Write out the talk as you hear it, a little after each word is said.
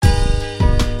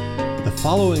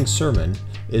following sermon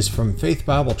is from Faith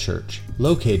Bible Church,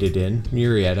 located in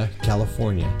Murrieta,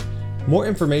 California. More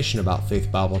information about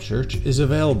Faith Bible Church is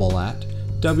available at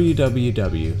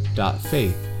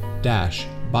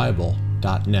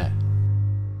www.faith-bible.net.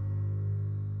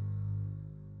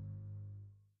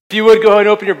 If you would go ahead and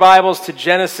open your Bibles to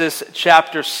Genesis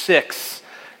chapter 6.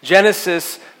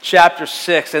 Genesis chapter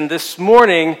 6. And this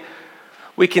morning,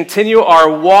 we continue our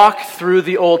walk through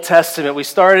the Old Testament. We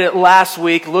started it last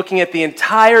week looking at the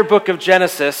entire book of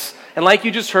Genesis. And like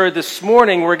you just heard, this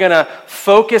morning we're going to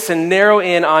focus and narrow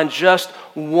in on just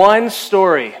one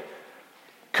story.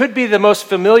 Could be the most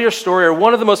familiar story or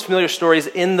one of the most familiar stories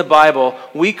in the Bible.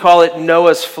 We call it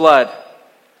Noah's flood.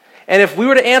 And if we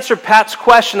were to answer Pat's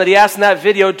question that he asked in that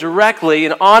video directly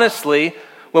and honestly,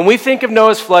 when we think of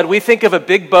Noah's flood, we think of a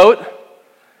big boat,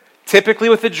 typically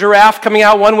with a giraffe coming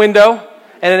out one window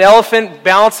and an elephant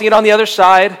balancing it on the other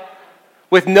side,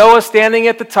 with Noah standing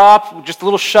at the top, just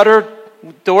little shutter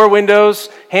door windows,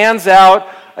 hands out,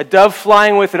 a dove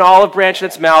flying with an olive branch in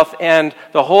its mouth, and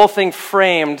the whole thing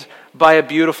framed by a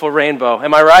beautiful rainbow.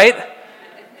 Am I right?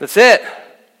 That's it.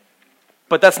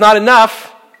 But that's not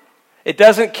enough. It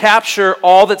doesn't capture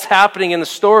all that's happening in the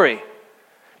story.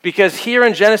 Because here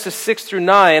in Genesis 6 through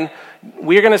 9,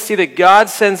 we're going to see that God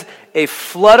sends a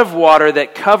flood of water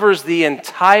that covers the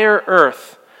entire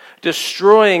earth,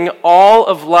 destroying all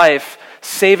of life,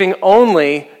 saving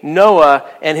only Noah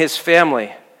and his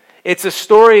family. It's a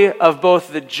story of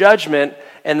both the judgment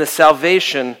and the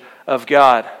salvation of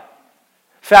God. In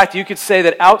fact, you could say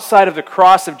that outside of the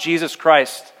cross of Jesus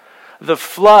Christ, the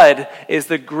flood is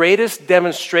the greatest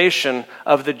demonstration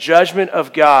of the judgment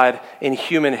of God in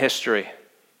human history.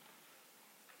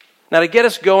 Now, to get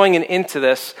us going and into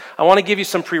this, I want to give you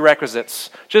some prerequisites.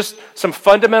 Just some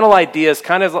fundamental ideas,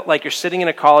 kind of like you're sitting in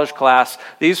a college class.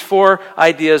 These 4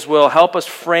 ideas will help us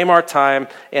frame our time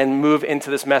and move into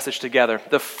this message together.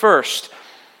 The first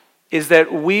is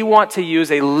that we want to use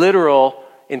a literal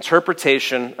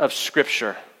interpretation of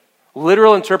Scripture.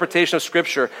 Literal interpretation of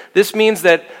Scripture. This means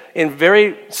that in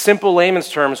very simple layman's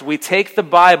terms, we take the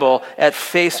Bible at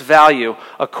face value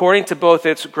according to both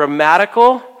its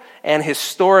grammatical and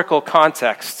historical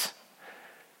context.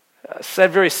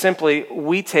 Said very simply,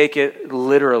 we take it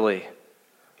literally.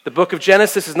 The book of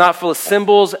Genesis is not full of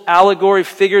symbols, allegory,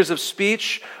 figures of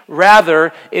speech.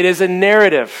 Rather, it is a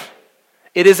narrative.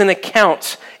 It is an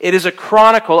account. It is a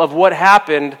chronicle of what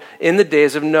happened in the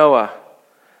days of Noah.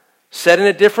 Said in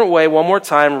a different way, one more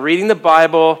time, reading the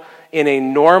Bible in a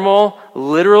normal,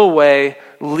 literal way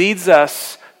leads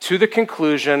us to the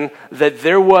conclusion that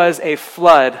there was a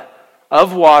flood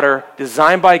of water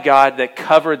designed by God that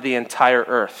covered the entire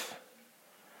earth.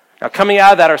 Now, coming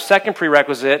out of that, our second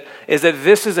prerequisite is that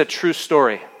this is a true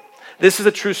story. This is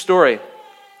a true story.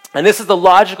 And this is the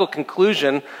logical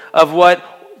conclusion of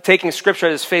what taking Scripture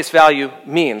at its face value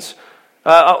means.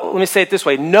 Let me say it this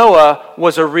way. Noah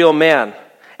was a real man.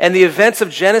 And the events of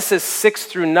Genesis 6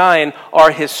 through 9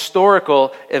 are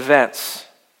historical events.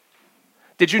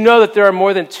 Did you know that there are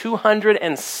more than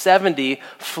 270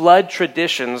 flood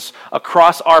traditions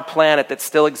across our planet that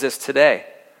still exist today?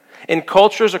 In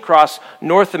cultures across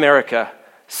North America,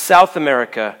 South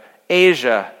America,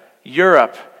 Asia,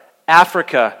 Europe,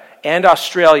 Africa, and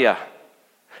Australia.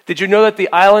 Did you know that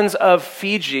the islands of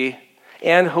Fiji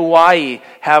and Hawaii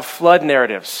have flood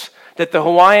narratives? That the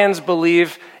Hawaiians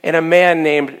believe in a man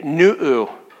named Nu'u,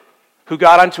 who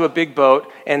got onto a big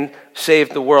boat and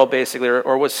saved the world, basically,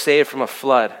 or was saved from a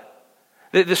flood.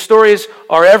 The stories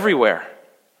are everywhere.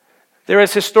 There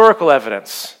is historical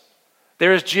evidence.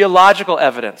 There is geological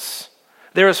evidence.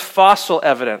 There is fossil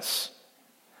evidence.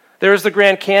 There is the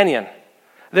Grand Canyon.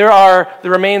 There are the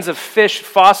remains of fish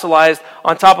fossilized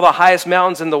on top of the highest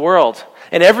mountains in the world.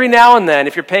 And every now and then,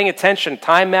 if you're paying attention,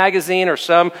 Time Magazine or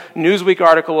some Newsweek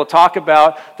article will talk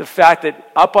about the fact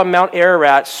that up on Mount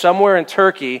Ararat, somewhere in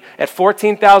Turkey, at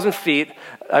 14,000 feet,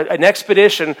 an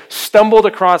expedition stumbled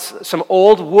across some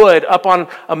old wood up on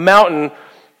a mountain,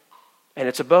 and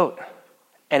it's a boat.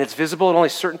 And it's visible at only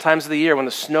certain times of the year when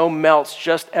the snow melts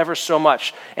just ever so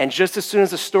much. And just as soon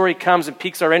as the story comes and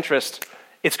piques our interest,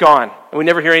 it's gone, and we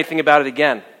never hear anything about it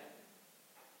again.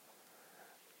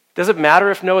 Does it matter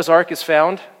if Noah's Ark is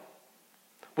found?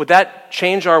 Would that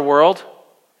change our world?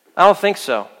 I don't think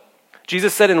so.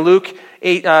 Jesus said in Luke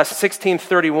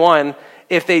 16:31,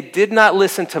 if they did not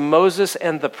listen to Moses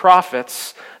and the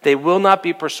prophets, they will not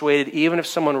be persuaded even if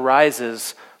someone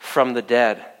rises from the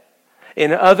dead.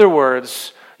 In other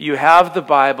words, you have the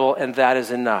Bible and that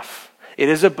is enough. It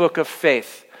is a book of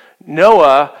faith.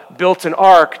 Noah built an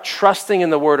ark trusting in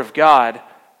the Word of God,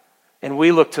 and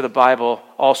we look to the Bible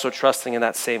also trusting in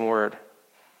that same Word.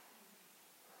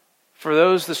 For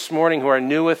those this morning who are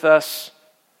new with us,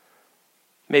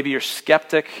 maybe you're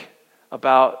skeptic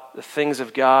about the things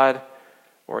of God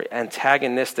or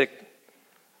antagonistic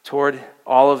toward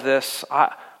all of this.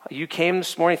 You came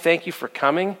this morning. Thank you for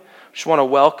coming. I just want to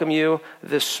welcome you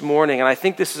this morning. And I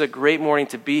think this is a great morning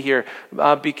to be here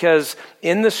because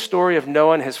in the story of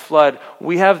Noah and his flood,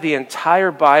 we have the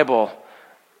entire Bible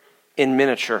in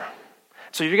miniature.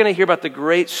 So you're going to hear about the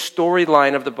great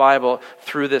storyline of the Bible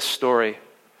through this story.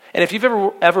 And if you've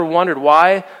ever wondered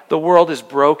why the world is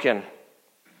broken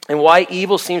and why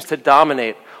evil seems to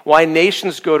dominate, why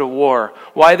nations go to war,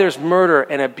 why there's murder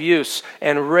and abuse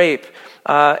and rape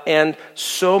and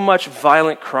so much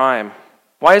violent crime,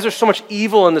 why is there so much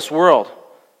evil in this world,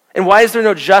 and why is there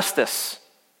no justice?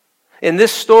 In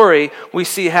this story, we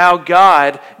see how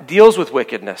God deals with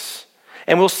wickedness,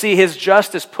 and we'll see his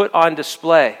justice put on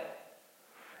display,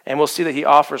 and we'll see that he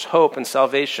offers hope and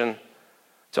salvation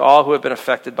to all who have been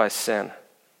affected by sin.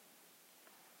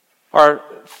 Our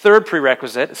third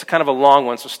prerequisite, it's kind of a long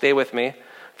one, so stay with me.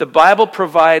 The Bible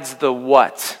provides the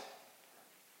what?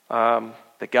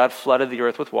 That God flooded the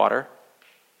earth with water.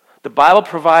 The Bible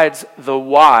provides the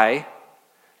why.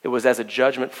 It was as a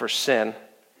judgment for sin.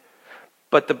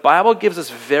 But the Bible gives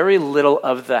us very little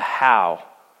of the how.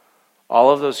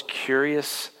 All of those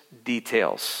curious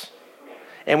details.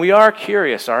 And we are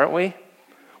curious, aren't we?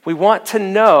 We want to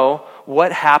know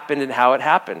what happened and how it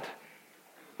happened.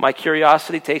 My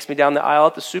curiosity takes me down the aisle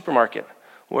at the supermarket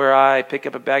where I pick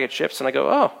up a bag of chips and I go,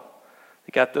 oh,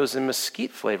 they got those in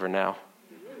mesquite flavor now.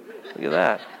 Look at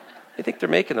that. I think they're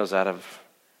making those they're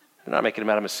not making them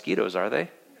out of mosquitoes, are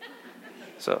they?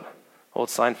 So, old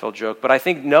Seinfeld joke. But I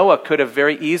think Noah could have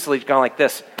very easily gone like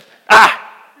this.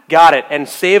 Got it, and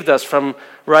saved us from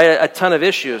a ton of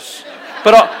issues.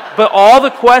 But all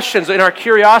the questions in our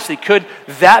curiosity, could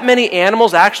that many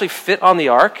animals actually fit on the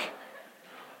ark?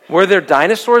 Were there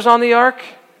dinosaurs on the ark?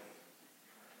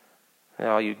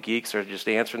 All you geeks are just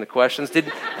answering the questions.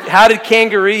 How did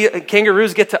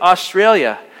kangaroos get to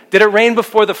Australia? Did it rain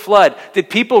before the flood? Did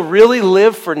people really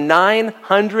live for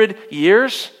 900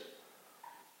 years?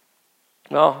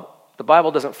 Well, the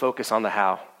Bible doesn't focus on the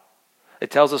how.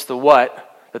 It tells us the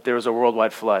what, that there was a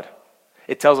worldwide flood.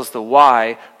 It tells us the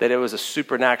why, that it was a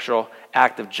supernatural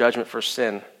act of judgment for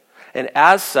sin. And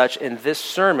as such, in this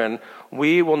sermon,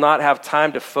 we will not have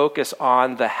time to focus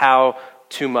on the how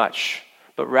too much.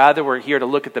 But rather, we're here to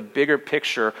look at the bigger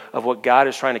picture of what God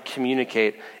is trying to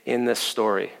communicate in this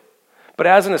story. But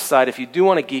as an aside, if you do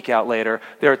want to geek out later,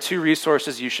 there are two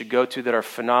resources you should go to that are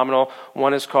phenomenal.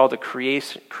 One is called the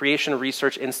Creation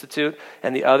Research Institute,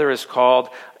 and the other is called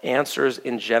Answers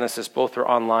in Genesis. Both are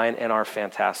online and are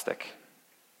fantastic.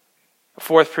 A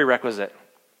fourth prerequisite,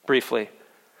 briefly,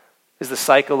 is the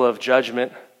cycle of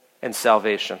judgment and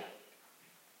salvation.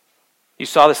 You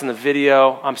saw this in the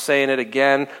video. I'm saying it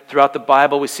again. Throughout the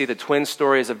Bible, we see the twin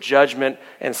stories of judgment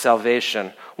and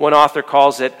salvation. One author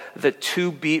calls it the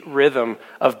two-beat rhythm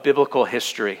of biblical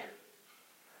history.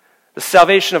 The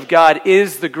salvation of God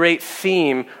is the great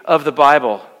theme of the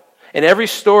Bible. And every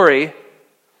story,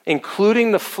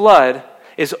 including the flood,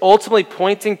 is ultimately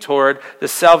pointing toward the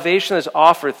salvation that is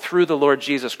offered through the Lord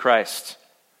Jesus Christ.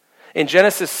 In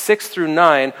Genesis 6 through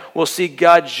 9, we'll see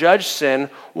God judge sin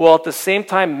while at the same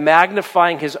time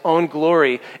magnifying his own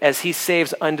glory as he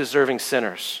saves undeserving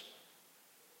sinners.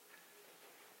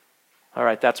 All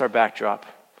right, that's our backdrop.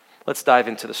 Let's dive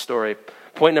into the story.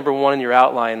 Point number one in your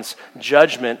outlines,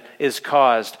 judgment is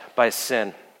caused by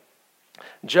sin.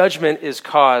 Judgment is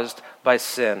caused by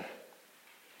sin.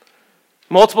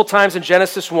 Multiple times in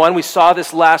Genesis 1, we saw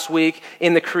this last week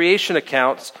in the creation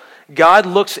accounts. God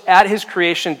looks at his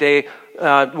creation day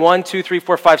 1, 2, 3,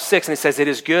 4, 5, 6, and he says, it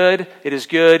is good, it is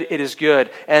good, it is good.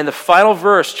 And the final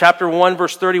verse, chapter 1,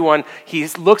 verse 31, he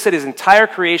looks at his entire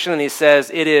creation and he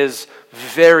says, it is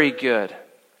very good.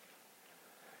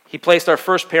 He placed our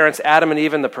first parents, Adam and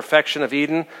Eve, in the perfection of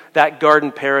Eden, that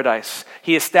garden paradise.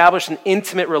 He established an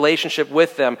intimate relationship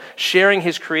with them, sharing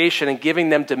his creation and giving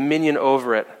them dominion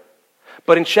over it.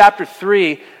 But in chapter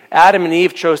 3, Adam and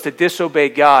Eve chose to disobey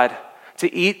God,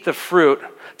 to eat the fruit,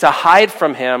 to hide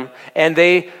from him, and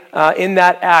they, in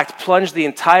that act, plunged the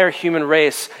entire human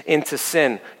race into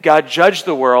sin. God judged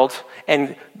the world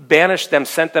and banished them,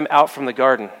 sent them out from the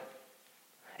garden.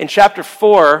 In chapter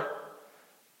 4,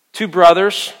 two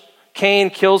brothers, Cain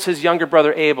kills his younger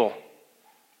brother Abel.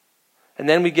 And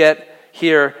then we get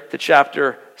here to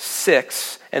chapter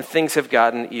 6, and things have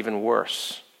gotten even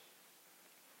worse.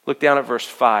 Look down at verse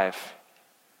 5.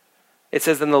 It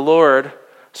says, then the Lord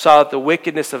saw that the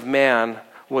wickedness of man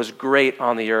was great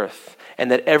on the earth, and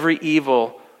that every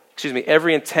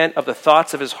intent of the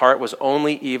thoughts of his heart was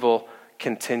only evil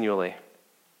continually.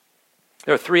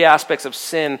 There are three aspects of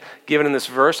sin given in this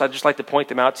verse. I'd just like to point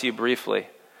them out to you briefly.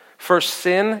 First,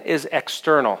 sin is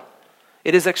external.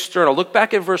 It is external. Look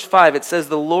back at verse 5. It says,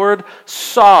 the Lord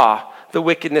saw the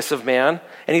wickedness of man,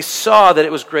 and he saw that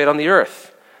it was great on the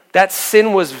earth. That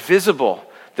sin was visible.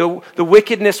 The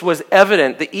wickedness was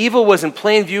evident. The evil was in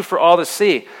plain view for all to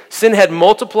see. Sin had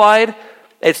multiplied.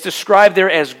 It's described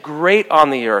there as great on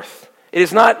the earth. It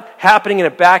is not happening in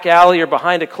a back alley or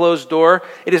behind a closed door.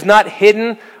 It is not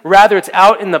hidden. Rather, it's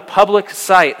out in the public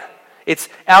sight. It's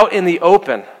out in the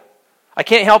open. I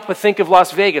can't help but think of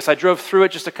Las Vegas. I drove through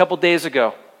it just a couple days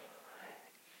ago.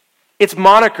 Its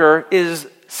moniker is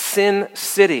Sin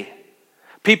City.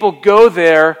 People go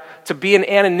there to be in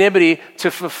anonymity,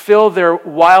 to fulfill their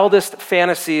wildest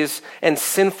fantasies and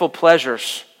sinful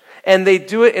pleasures. And they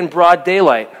do it in broad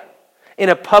daylight, in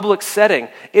a public setting.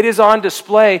 It is on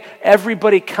display.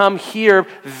 Everybody come here.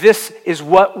 This is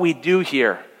what we do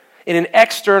here. In an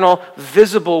external,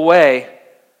 visible way,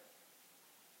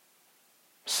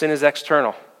 sin is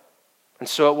external. And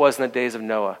so it was in the days of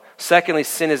Noah. Secondly,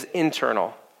 sin is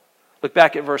internal. Look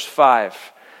back at verse 5.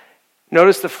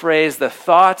 Notice the phrase, the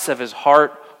thoughts of his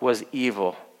heart was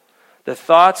evil. The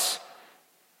thoughts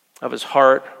of his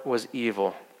heart was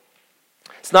evil.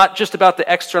 It's not just about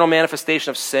the external manifestation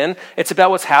of sin. It's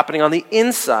about what's happening on the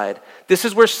inside. This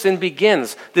is where sin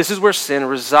begins. This is where sin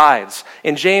resides.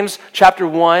 In James chapter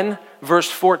 1, verse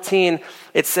 14,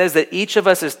 it says that each of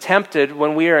us is tempted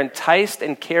when we are enticed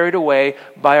and carried away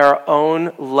by our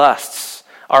own lusts,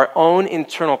 our own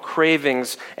internal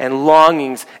cravings and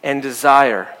longings and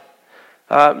desire.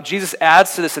 Jesus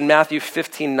adds to this in Matthew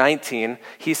 15:19.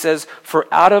 He says, for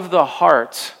out of the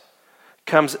heart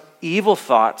comes evil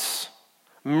thoughts,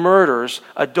 murders,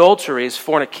 adulteries,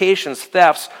 fornications,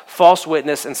 thefts, false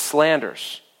witness, and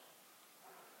slanders.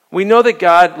 We know that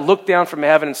God looked down from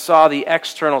heaven and saw the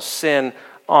external sin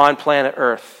on planet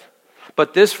Earth.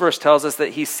 But this verse tells us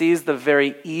that he sees the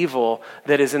very evil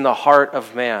that is in the heart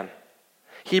of man.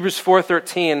 Hebrews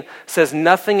 4:13 says,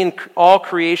 nothing in all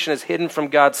creation is hidden from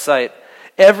God's sight.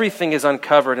 Everything is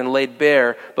uncovered and laid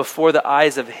bare before the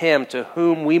eyes of him to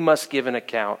whom we must give an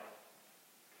account.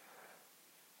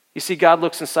 You see, God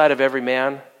looks inside of every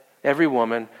man, every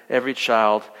woman, every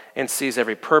child, and sees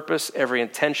every purpose, every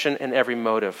intention, and every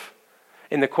motive.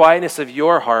 In the quietness of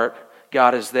your heart,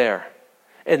 God is there.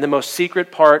 In the most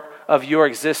secret part of your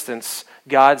existence,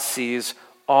 God sees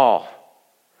all.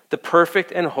 The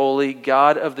perfect and holy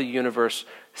God of the universe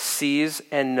sees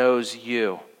and knows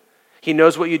you. He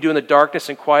knows what you do in the darkness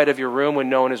and quiet of your room when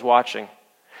no one is watching.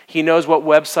 He knows what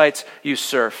websites you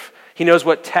surf. He knows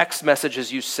what text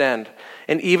messages you send.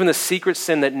 And even the secret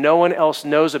sin that no one else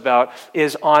knows about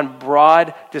is on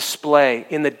broad display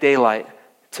in the daylight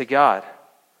to God.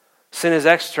 Sin is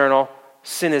external.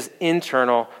 Sin is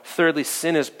internal. Thirdly,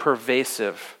 sin is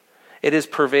pervasive. It is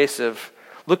pervasive.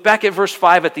 Look back at verse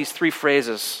 5 at these three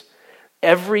phrases.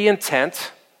 Every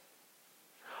intent,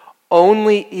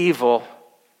 only evil,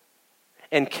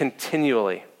 and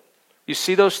continually. You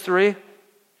see those three?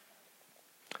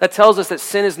 That tells us that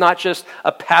sin is not just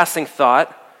a passing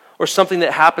thought or something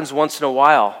that happens once in a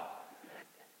while.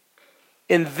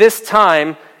 In this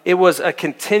time, it was a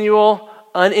continual,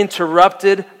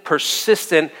 uninterrupted,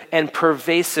 persistent, and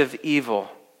pervasive evil.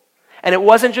 And it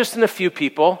wasn't just in a few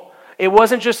people. It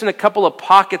wasn't just in a couple of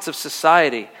pockets of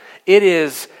society. It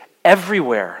is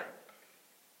everywhere.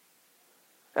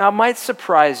 Now, it might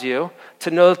surprise you to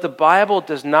know that the Bible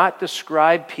does not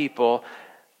describe people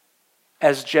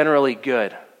as generally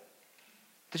good.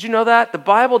 Did you know that? The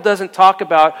Bible doesn't talk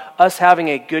about us having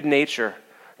a good nature,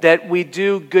 that we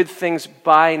do good things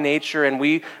by nature and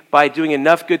we, by doing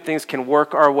enough good things, can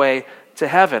work our way to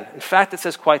heaven. In fact, it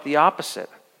says quite the opposite.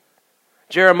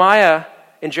 Jeremiah,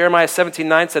 in Jeremiah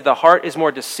 17:9 said, the heart is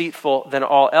more deceitful than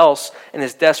all else and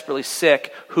is desperately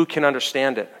sick. Who can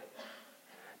understand it?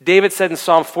 David said in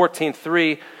Psalm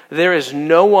 14:3, there is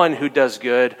no one who does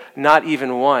good, not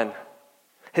even one.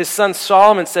 His son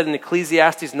Solomon said in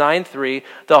Ecclesiastes 9:3,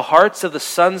 the hearts of the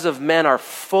sons of men are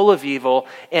full of evil,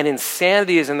 and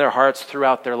insanity is in their hearts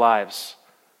throughout their lives.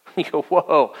 You go,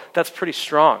 whoa, that's pretty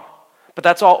strong. But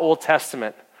that's all Old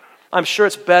Testament. I'm sure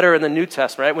it's better in the New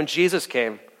Testament, right? When Jesus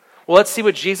came. Well, let's see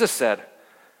what Jesus said.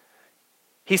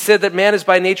 He said that man is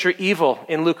by nature evil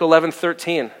in Luke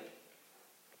 11:13.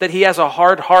 That he has a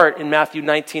hard heart in Matthew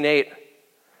 19:8,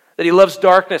 that he loves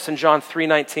darkness in John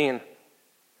 3:19,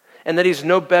 and that he's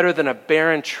no better than a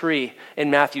barren tree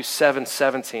in Matthew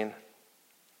 7:17.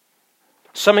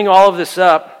 Summing all of this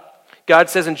up, God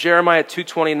says in Jeremiah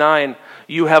 2:29,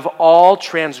 you have all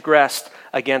transgressed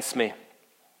against me.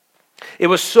 It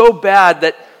was so bad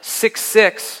that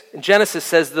 6:6, Genesis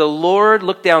says, the Lord,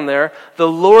 look down there, the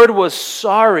Lord was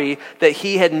sorry that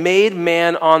he had made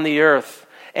man on the earth,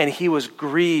 and he was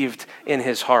grieved in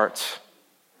his heart.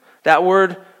 That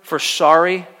word for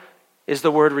sorry is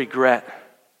the word regret.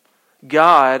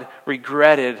 God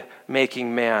regretted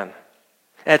making man.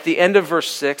 At the end of verse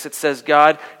 6, it says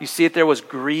God, you see it there, was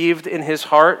grieved in his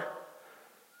heart.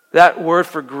 That word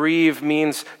for grieve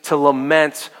means to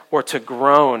lament or to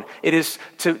groan. It is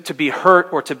to be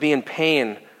hurt or to be in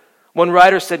pain. One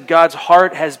writer said God's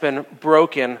heart has been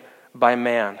broken by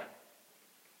man.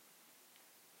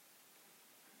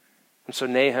 And so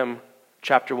Nahum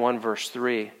chapter 1 verse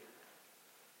 3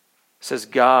 says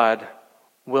God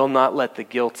will not let the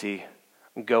guilty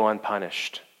go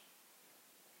unpunished.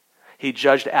 He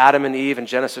judged Adam and Eve in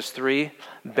Genesis 3,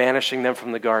 banishing them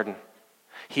from the garden.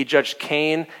 He judged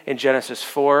Cain in Genesis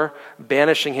 4,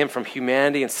 banishing him from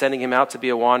humanity and sending him out to be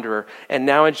a wanderer. And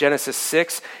now in Genesis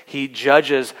 6, he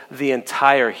judges the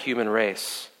entire human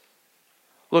race.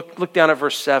 Look down at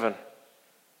verse 7.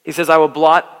 He says, I will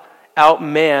blot out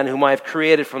man whom I have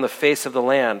created from the face of the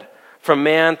land, from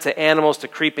man to animals to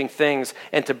creeping things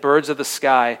and to birds of the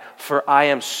sky, for I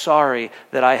am sorry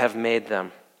that I have made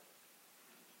them.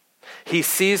 He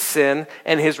sees sin,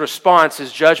 and his response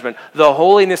is judgment. The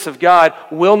holiness of God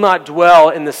will not dwell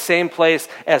in the same place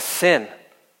as sin.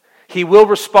 He will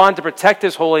respond to protect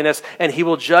his holiness, and he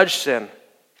will judge sin.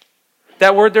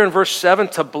 That word there in verse 7,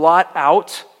 to blot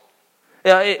out,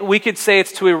 we could say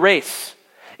it's to erase.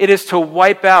 It is to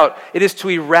wipe out. It is to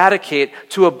eradicate,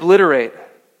 to obliterate.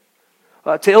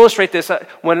 To illustrate this,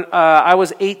 when I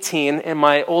was 18 and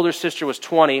my older sister was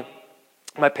 20,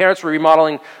 my parents were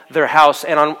remodeling their house,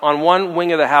 and on one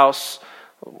wing of the house,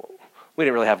 we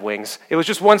didn't really have wings. It was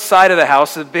just one side of the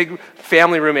house, a big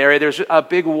family room area. There's a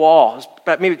big wall,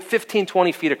 about maybe 15,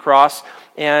 20 feet across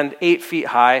and 8 feet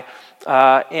high.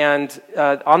 And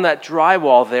on that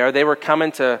drywall there, they were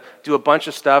coming to do a bunch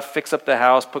of stuff, fix up the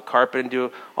house, put carpet, and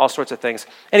do all sorts of things.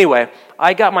 Anyway,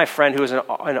 I got my friend who was an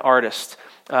artist,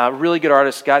 really good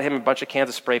artist, got him a bunch of cans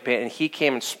of spray paint, and he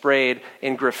came and sprayed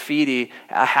in graffiti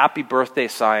a happy birthday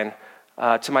sign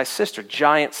to my sister,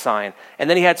 giant sign. And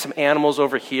then he had some animals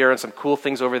over here and some cool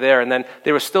things over there. And then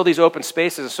there were still these open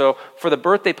spaces. So for the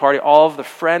birthday party, all of the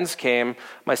friends came,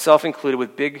 myself included,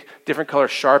 with big different color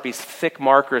Sharpies, thick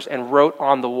markers, and wrote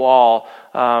on the wall,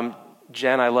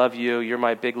 Jen, I love you. You're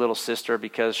my big little sister,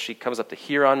 because she comes up to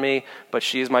here on me, but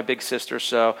she is my big sister.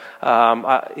 So,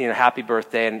 happy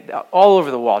birthday, and all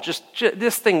over the wall. Just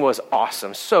this thing was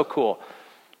awesome, so cool.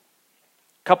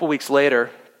 A couple weeks later,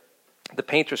 the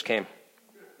painters came,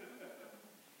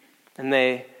 and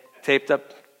they taped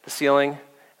up the ceiling, and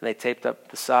they taped up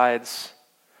the sides,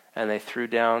 and they threw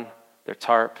down their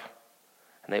tarp,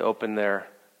 and they opened their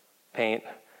paint,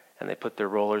 and they put their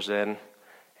rollers in,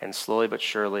 and slowly but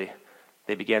surely,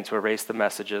 they began to erase the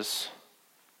messages,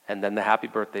 and then the happy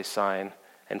birthday sign,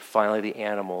 and finally the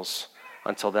animals,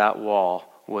 until that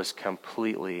wall was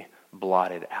completely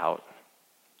blotted out.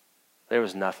 There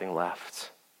was nothing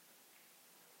left.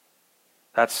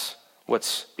 That's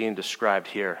what's being described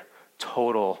here.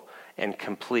 Total and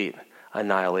complete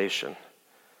annihilation.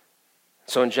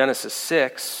 So in Genesis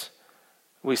 6,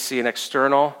 we see an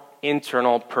external,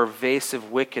 internal,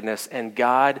 pervasive wickedness, and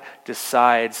God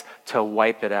decides to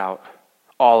wipe it out.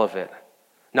 All of it.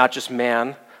 Not just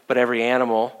man, but every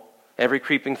animal, every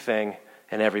creeping thing,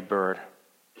 and every bird.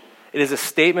 It is a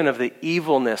statement of the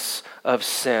evilness of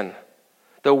sin,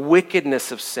 the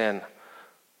wickedness of sin,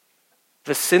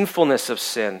 the sinfulness of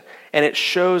sin, and it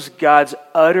shows God's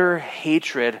utter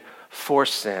hatred for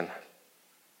sin.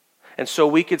 And so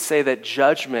we could say that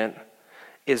judgment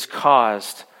is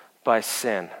caused by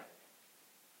sin.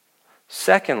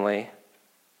 Secondly,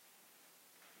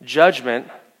 judgment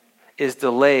is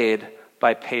delayed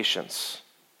by patience.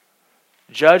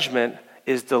 Judgment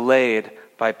is delayed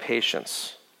by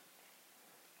patience.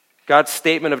 God's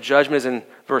statement of judgment is in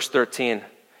verse 13.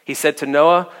 He said to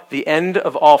Noah, "The end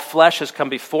of all flesh has come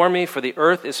before me, for the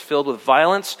earth is filled with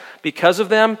violence because of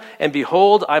them, and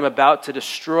behold, I'm about to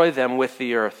destroy them with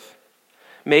the earth.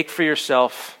 Make for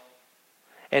yourself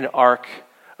an ark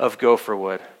of gopher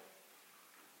wood."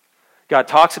 God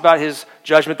talks about his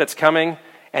judgment that's coming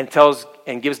and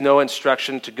gives Noah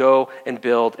instruction to go and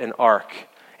build an ark.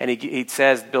 And he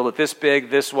says, build it this big,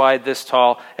 this wide, this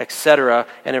tall, etc.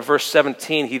 And in verse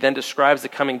 17, he then describes the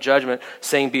coming judgment,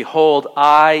 saying, "Behold,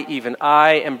 I, even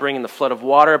I, am bringing the flood of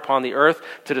water upon the earth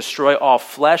to destroy all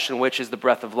flesh, in which is the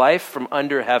breath of life, from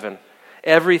under heaven.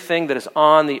 Everything that is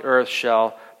on the earth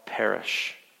shall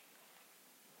perish."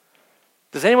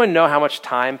 Does anyone know how much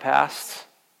time passed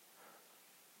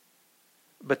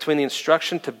between the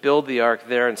instruction to build the ark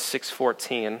there in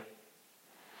 6:14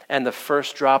 and the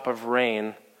first drop of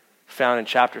rain found in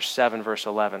chapter 7, verse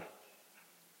 11?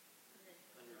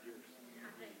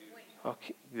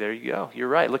 Okay, there you go. You're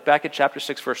right. Look back at chapter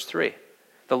 6, verse 3.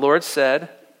 The Lord said,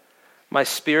 "My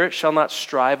spirit shall not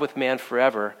strive with man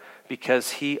forever,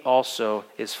 because he also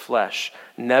is flesh.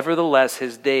 Nevertheless,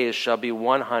 his days shall be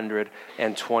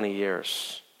 120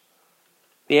 years."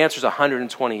 The answer is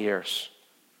 120 years.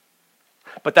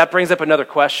 But that brings up another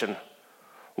question.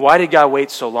 Why did God wait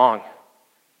so long?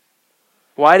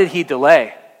 Why did he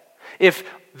delay? If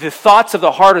the thoughts of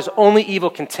the heart is only evil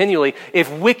continually,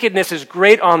 if wickedness is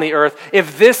great on the earth,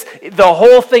 if the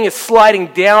whole thing is sliding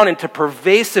down into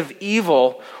pervasive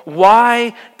evil,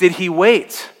 why did he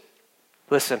wait?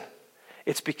 Listen,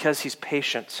 it's because he's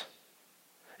patient.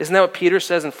 Isn't that what Peter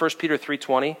says in 1 Peter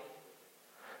 3:20?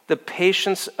 The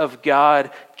patience of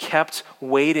God kept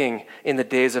waiting in the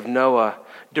days of Noah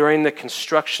during the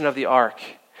construction of the ark,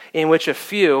 in which a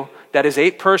few, that is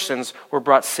 8 persons, were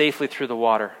brought safely through the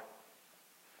water.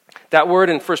 That word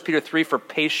in 1 Peter 3 for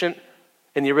patient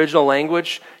in the original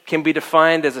language can be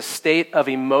defined as a state of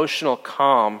emotional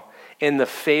calm in the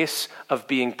face of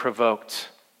being provoked.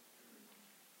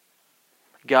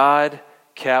 God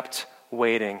kept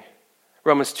waiting.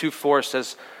 Romans 2:4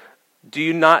 says, "Do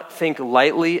you not think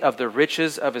lightly of the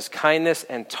riches of his kindness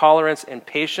and tolerance and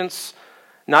patience,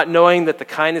 not knowing that the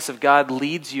kindness of God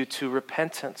leads you to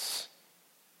repentance?"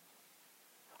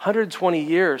 120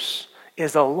 years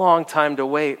is a long time to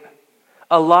wait.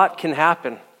 A lot can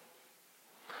happen.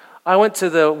 I went to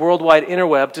the worldwide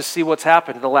interweb to see what's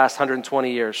happened in the last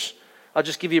 120 years. I'll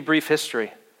just give you a brief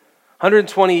history.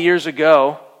 120 years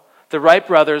ago, the Wright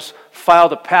brothers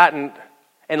filed a patent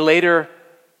and later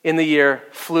in the year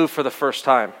flew for the first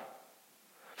time.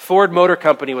 Ford Motor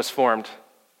Company was formed.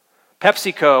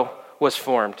 PepsiCo was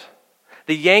formed.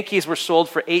 The Yankees were sold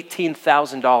for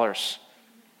 $18,000.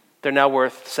 They're now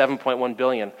worth $7.1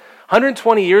 billion.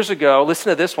 120 years ago, listen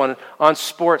to this one, on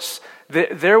sports,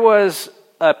 there was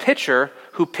a pitcher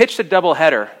who pitched a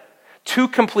doubleheader, 2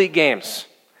 complete games,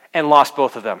 and lost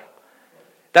both of them.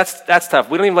 That's tough.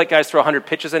 We don't even let guys throw 100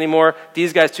 pitches anymore.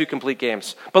 These guys, 2 complete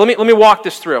games. But let me walk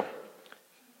this through.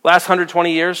 Last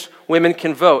 120 years, women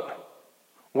can vote.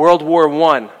 World War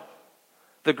I,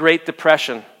 the Great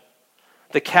Depression,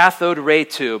 the cathode ray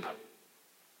tube,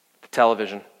 the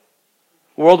television.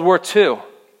 World War II,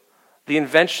 the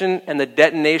invention and the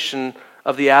detonation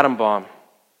of the atom bomb.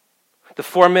 The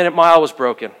 4-minute mile was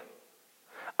broken.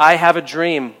 I Have a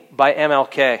Dream by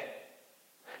MLK.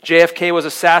 JFK was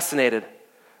assassinated.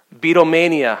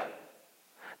 Beatlemania.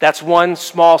 That's one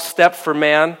small step for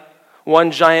man,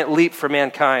 one giant leap for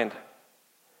mankind.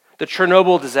 The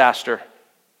Chernobyl disaster.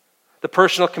 The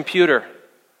personal computer.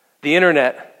 The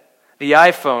internet. The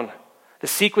iPhone. The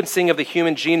sequencing of the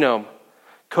human genome.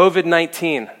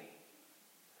 COVID-19.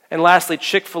 And lastly,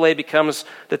 Chick-fil-A becomes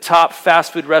the top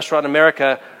fast food restaurant in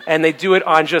America, and they do it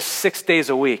on just 6 days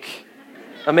a week.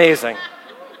 Amazing.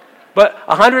 But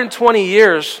 120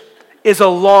 years is a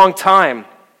long time,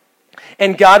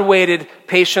 and God waited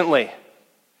patiently.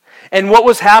 And what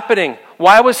was happening?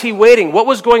 Why was he waiting? What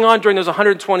was going on during those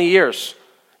 120 years?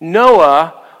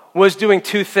 Noah was doing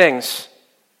 2 things.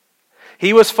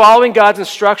 He was following God's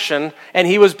instruction, and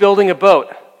he was building a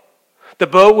boat. The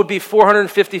boat would be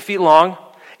 450 feet long.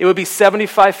 It would be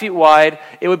 75 feet wide.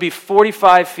 It would be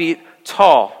 45 feet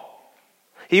tall.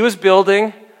 He was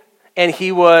building and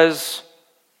he was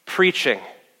preaching.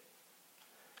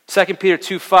 2 Peter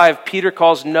 2:5, Peter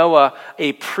calls Noah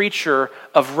a preacher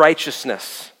of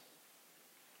righteousness.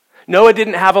 Noah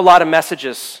didn't have a lot of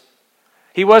messages.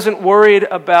 He wasn't worried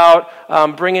about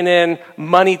bringing in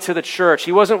money to the church.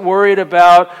 He wasn't worried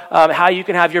about how you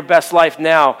can have your best life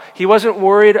now. He wasn't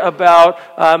worried about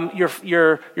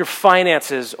your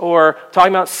finances or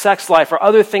talking about sex life or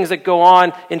other things that go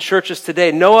on in churches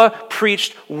today. Noah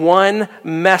preached one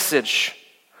message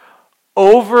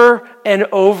over and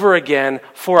over again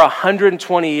for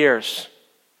 120 years.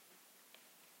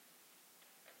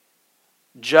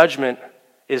 Judgment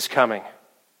is coming.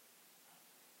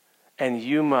 And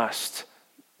you must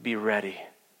be ready.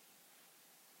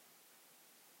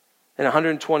 In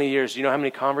 120 years, do you know how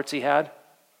many converts he had?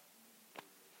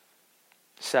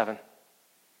 7.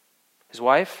 His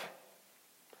wife,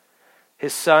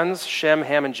 his sons, Shem,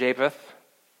 Ham, and Japheth,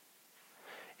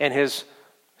 and his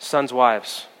sons'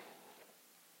 wives.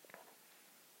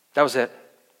 That was it.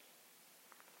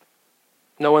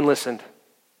 No one listened,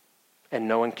 and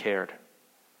no one cared.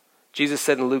 Jesus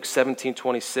said in Luke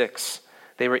 17:26,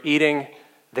 they were eating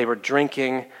They were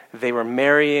drinking, they were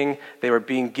marrying, they were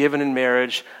being given in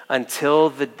marriage until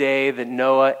the day that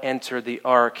Noah entered the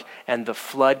ark and the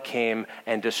flood came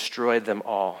and destroyed them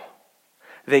all.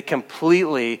 They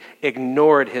completely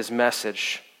ignored his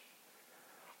message.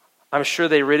 I'm sure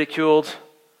they ridiculed,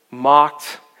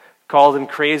 mocked, called him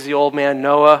crazy old man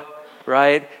Noah,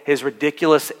 right? His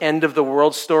ridiculous end of the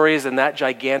world stories in that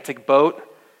gigantic boat.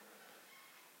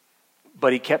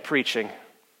 But he kept preaching,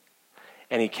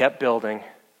 and he kept building,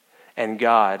 and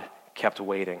God kept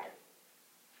waiting,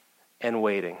 and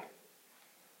waiting,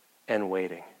 and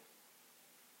waiting.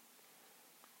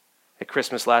 At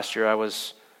Christmas last year, I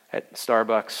was at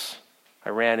Starbucks. I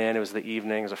ran in. It was the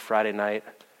evening. It was a Friday night.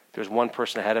 There was one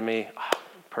person ahead of me. Oh,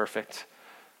 perfect.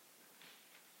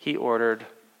 He ordered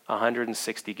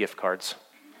 160 gift cards.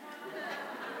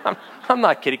 I'm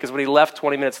not kidding, because when he left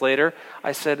 20 minutes later,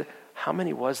 I said, how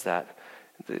many was that?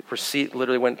 The receipt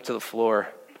literally went to the floor.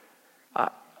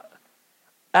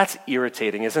 That's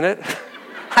irritating, isn't it?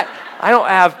 I don't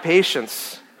have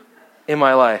patience in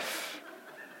my life.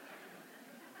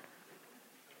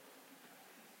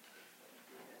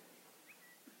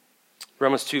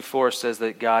 Romans 2:4 says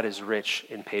that God is rich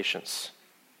in patience.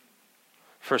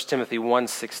 1 Timothy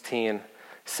 1:16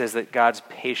 says that God's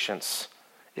patience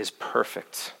is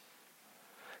perfect.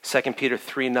 2 Peter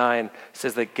 3:9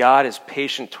 says that God is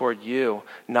patient toward you,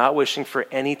 not wishing for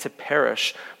any to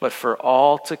perish, but for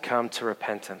all to come to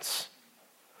repentance.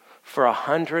 For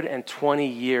 120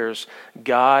 years,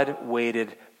 God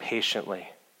waited patiently.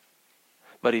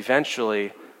 But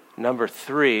eventually, number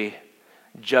 3,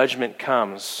 judgment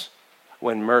comes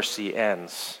when mercy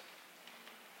ends.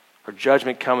 Or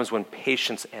judgment comes when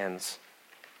patience ends.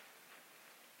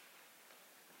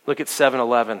 Look at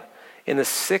 7:11. In the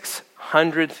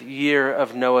 600th year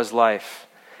of Noah's life,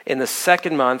 in the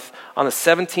second month, on the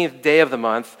 17th day of the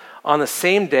month, on the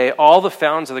same day, all the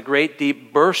fountains of the great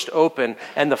deep burst open,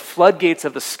 and the floodgates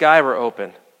of the sky were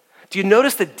open. Do you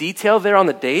notice the detail there on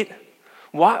the date?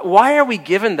 Why are we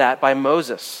given that by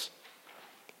Moses?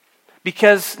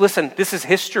 Because, listen, this is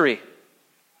history.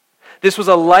 This was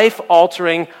a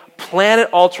life-altering,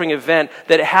 planet-altering event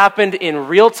that happened in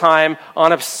real time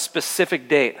on a specific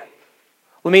date.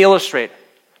 Let me illustrate.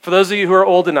 For those of you who are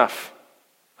old enough,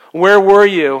 where were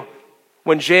you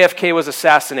when JFK was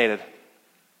assassinated?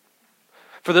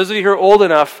 For those of you who are old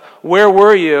enough, where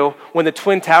were you when the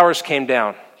Twin Towers came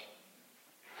down?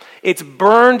 It's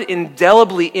burned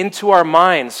indelibly into our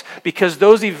minds because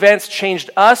those events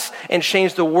changed us and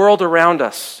changed the world around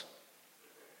us.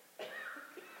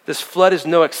 This flood is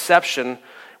no exception,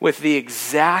 with the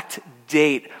exact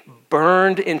date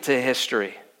burned into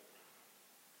history.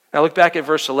 Now look back at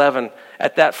verse 11,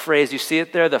 at that phrase. You see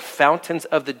it there, the fountains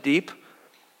of the deep?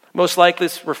 Most likely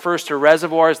this refers to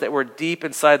reservoirs that were deep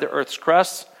inside the earth's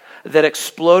crust that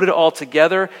exploded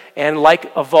altogether and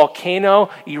like a volcano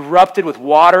erupted with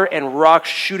water and rocks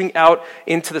shooting out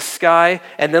into the sky,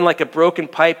 and then like a broken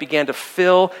pipe began to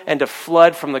fill and to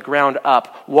flood from the ground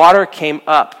up. Water came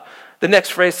up. The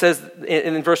next phrase says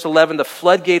in verse 11, the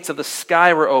floodgates of the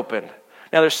sky were opened.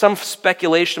 Now, there's some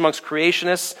speculation amongst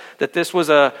creationists that this was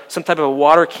some type of a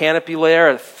water canopy layer,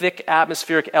 a thick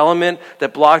atmospheric element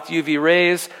that blocked UV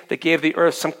rays, that gave the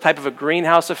earth some type of a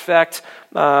greenhouse effect,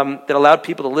 that allowed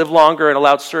people to live longer and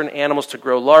allowed certain animals to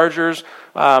grow larger.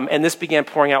 And this began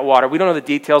pouring out water. We don't know the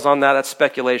details on that. That's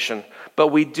speculation. But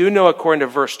we do know, according to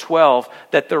verse 12,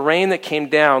 that the rain that came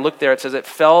down, look there, it says it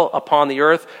fell upon the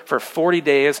earth for 40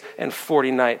 days and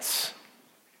 40 nights.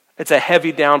 It's a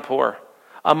heavy downpour.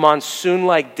 A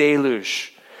monsoon-like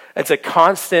deluge. It's a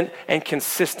constant and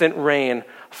consistent rain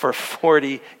for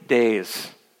 40 days.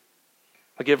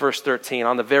 Look at verse 13.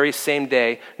 On the very same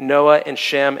day, Noah and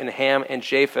Shem and Ham and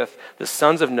Japheth, the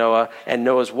sons of Noah, and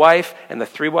Noah's wife and the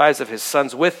 3 wives of his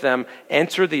sons with them,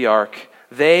 entered the ark.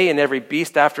 They and every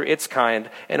beast after its kind,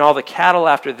 and all the cattle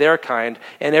after their kind,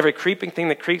 and every creeping thing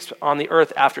that creeps on the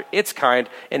earth after its kind,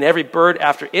 and every bird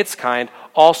after its kind,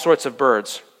 all sorts of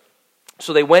birds.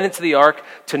 So they went into the ark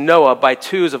to Noah by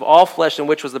twos of all flesh, in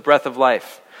which was the breath of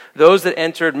life. Those that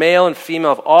entered, male and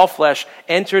female of all flesh,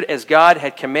 entered as God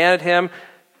had commanded him.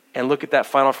 And look at that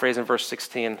final phrase in verse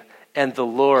 16. And the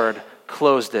Lord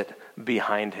closed it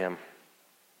behind him.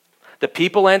 The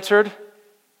people entered.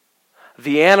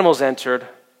 The animals entered.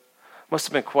 Must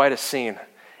have been quite a scene.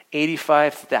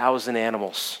 85,000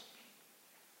 animals.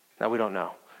 Now, we don't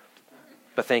know.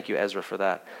 But thank you, Ezra, for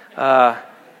that.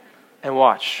 And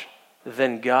watch.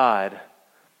 Then God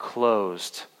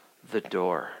closed the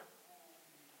door.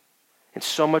 In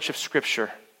so much of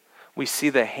Scripture, we see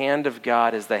the hand of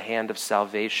God as the hand of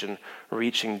salvation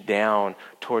reaching down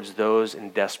towards those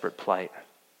in desperate plight.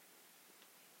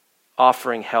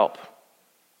 offering help,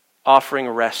 offering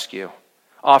rescue,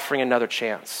 offering another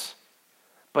chance.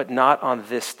 But not on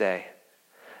this day.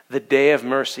 The day of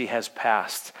mercy has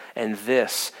passed, and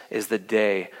this is the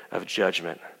day of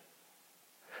judgment.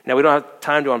 Now, we don't have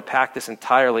time to unpack this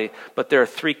entirely, but there are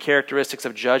three characteristics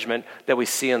of judgment that we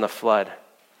see in the flood.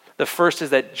 The first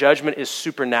is that judgment is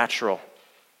supernatural.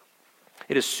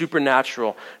 It is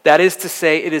supernatural. That is to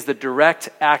say, it is the direct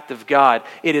act of God.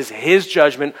 It is his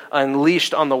judgment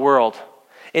unleashed on the world.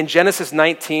 In Genesis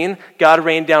 19, God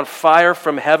rained down fire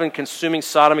from heaven, consuming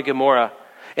Sodom and Gomorrah.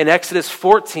 In Exodus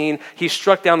 14, he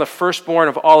struck down the firstborn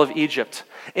of all of Egypt.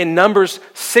 In Numbers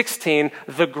 16,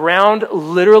 the ground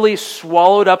literally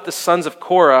swallowed up the sons of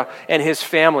Korah and his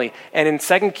family. And in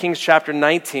 2 Kings chapter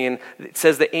 19, it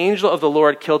says the angel of the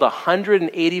Lord killed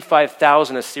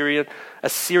 185,000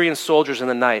 Assyrian soldiers in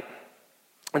the night.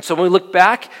 And so when we look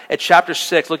back at chapter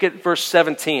 6, look at verse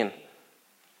 17.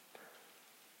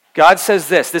 God says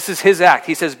this is his act.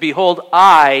 He says, "Behold,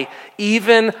 I,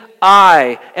 even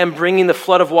I, am bringing the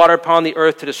flood of water upon the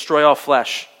earth to destroy all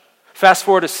flesh." Fast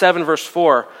forward to 7 verse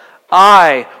 4.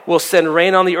 "I will send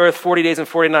rain on the earth 40 days and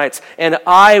 40 nights, and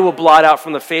I will blot out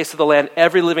from the face of the land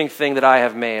every living thing that I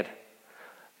have made."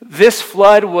 This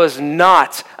flood was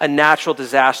not a natural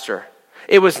disaster.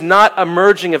 It was not a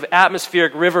merging of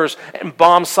atmospheric rivers and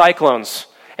bomb cyclones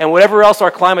and whatever else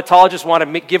our climatologists want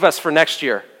to give us for next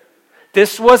year.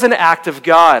 This was an act of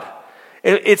God.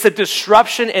 It's a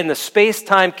disruption in the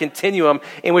space-time continuum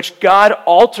in which God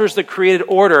alters the created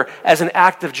order as an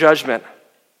act of judgment.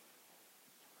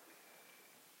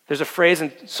 There's a phrase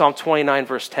in Psalm 29,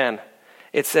 verse 10.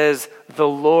 It says, "The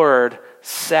Lord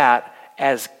sat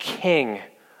as king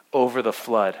over the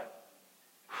flood."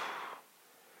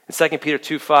 In 2 Peter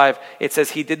 2:5, it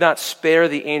says, "He did not spare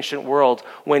the ancient world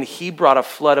when he brought a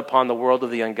flood upon the world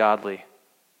of the ungodly."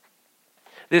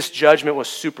 This judgment was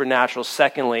supernatural.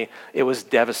 Secondly, it was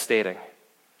devastating.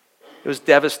 It was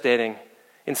devastating.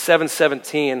 In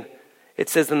 7:17, it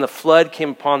says, "Then the flood came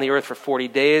upon the earth for 40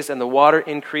 days, and the water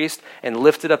increased and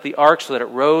lifted up the ark so that it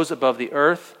rose above the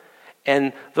earth.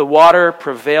 And the water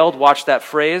prevailed," watch that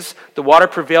phrase, "the water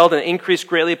prevailed and increased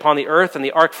greatly upon the earth, and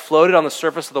the ark floated on the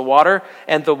surface of the water,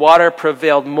 and the water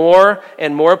prevailed more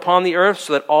and more upon the earth,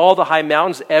 so that all the high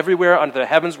mountains everywhere under the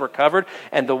heavens were covered,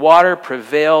 and the water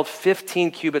prevailed 15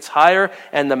 cubits higher,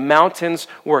 and the mountains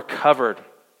were covered."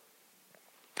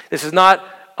 This is not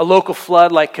a local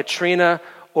flood like Katrina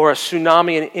or a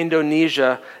tsunami in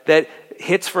Indonesia that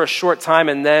hits for a short time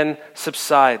and then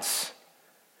subsides.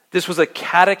 This was a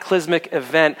cataclysmic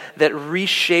event that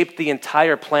reshaped the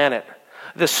entire planet.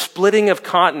 The splitting of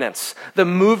continents, the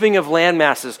moving of land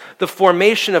masses, the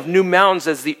formation of new mountains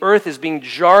as the earth is being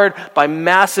jarred by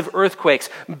massive earthquakes.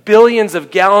 Billions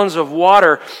of gallons of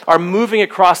water are moving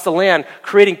across the land,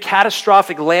 creating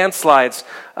catastrophic landslides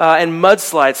and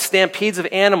mudslides, stampedes of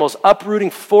animals, uprooting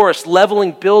forests,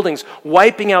 leveling buildings,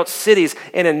 wiping out cities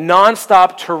in a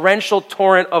nonstop torrential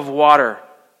torrent of water.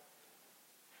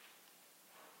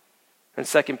 In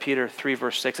 2 Peter 3,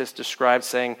 verse 6, it's described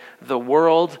saying, "The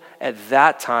world at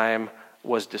that time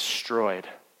was destroyed,"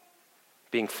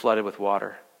 being flooded with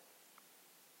water.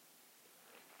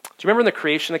 Do you remember in the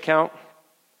creation account?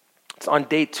 It's on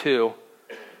day 2.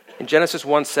 In Genesis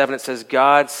 1:7, it says,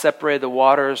 "God separated the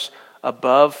waters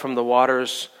above from the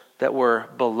waters that were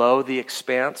below the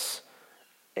expanse,"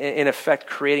 in effect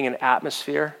creating an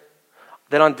atmosphere.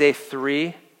 Then on day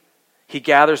 3, he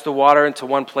gathers the water into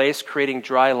one place, creating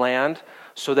dry land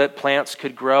so that plants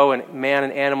could grow and man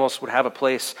and animals would have a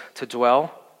place to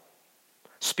dwell.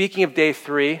 Speaking of day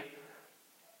 3,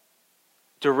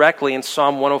 directly in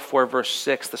Psalm 104, verse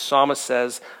 6, the psalmist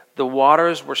says, "The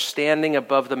waters were standing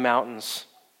above the mountains.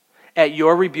 At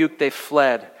your rebuke they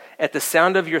fled. At the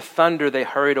sound of your thunder they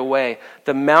hurried away.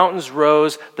 The mountains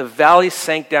rose, the valleys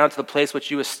sank down to the place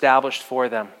which you established for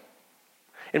them."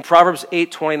 In Proverbs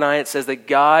 8:29, it says that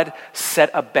God set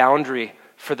a boundary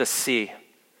for the sea.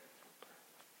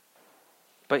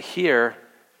 But here,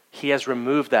 he has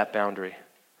removed that boundary.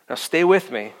 Now stay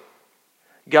with me.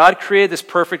 God created this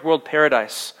perfect world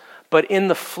paradise. But in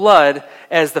the flood,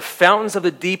 as the fountains of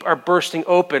the deep are bursting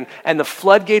open and the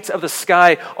floodgates of the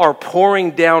sky are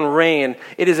pouring down rain,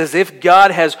 it is as if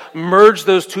God has merged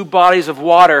those two bodies of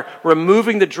water,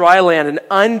 removing the dry land and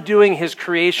undoing his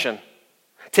creation.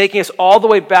 Taking us all the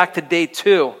way back to day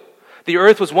 2. The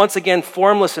earth was once again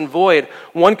formless and void.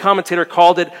 One commentator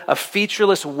called it a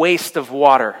featureless waste of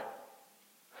water.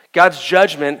 God's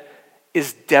judgment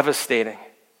is devastating.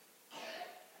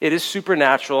 It is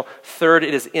supernatural. Third,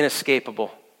 it is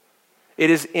inescapable. It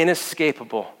is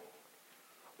inescapable.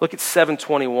 Look at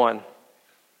 7:21.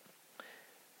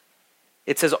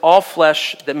 It says, all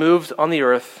flesh that moved on the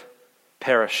earth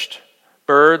perished.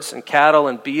 Birds and cattle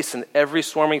and beasts and every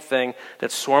swarming thing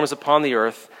that swarms upon the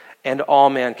earth, and all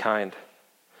mankind.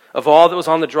 Of all that was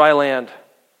on the dry land,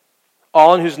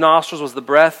 all in whose nostrils was the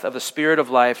breath of the Spirit of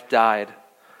life died.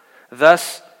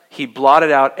 Thus he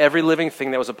blotted out every living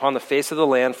thing that was upon the face of the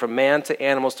land, from man to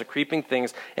animals to creeping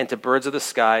things and to birds of the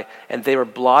sky, and they were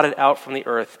blotted out from the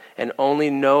earth, and only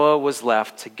Noah was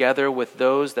left together with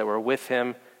those that were with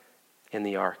him in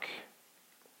the ark.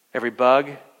 Every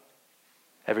bug,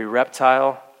 every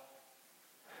reptile,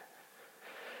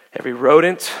 every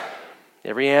rodent,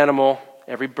 every animal,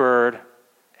 every bird,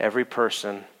 every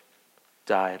person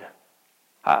died.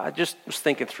 I just was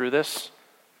thinking through this,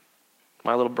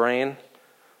 my little brain.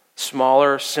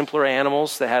 Smaller, simpler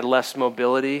animals that had less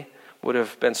mobility would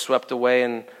have been swept away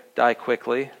and die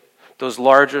quickly. Those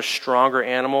larger, stronger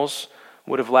animals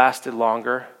would have lasted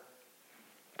longer.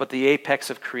 But the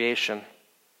apex of creation,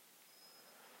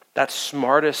 that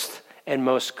smartest and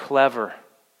most clever,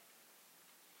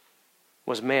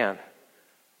 was man.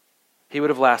 He would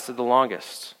have lasted the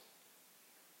longest.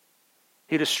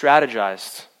 He'd have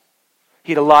strategized.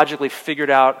 He'd have logically figured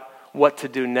out what to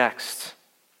do next.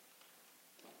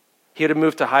 He would have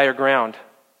moved to higher ground.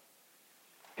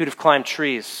 He would have climbed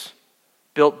trees,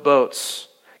 built boats,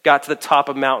 got to the top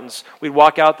of mountains. We'd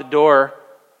walk out the door,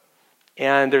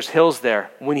 and there's hills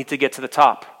there. We need to get to the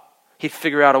top. He'd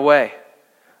figure out a way,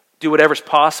 do whatever's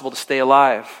possible to stay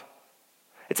alive.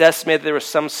 It's estimated there were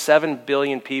some 7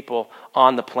 billion people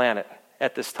on the planet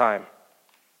at this time.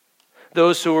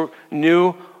 Those who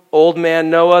knew old man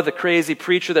Noah, the crazy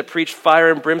preacher that preached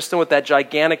fire and brimstone with that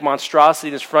gigantic monstrosity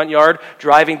in his front yard,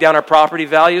 driving down our property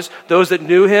values, those that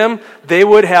knew him, they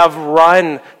would have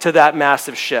run to that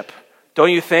massive ship.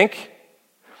 Don't you think?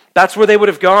 That's where they would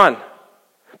have gone.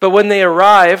 But when they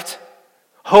arrived,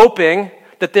 hoping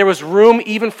that there was room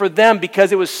even for them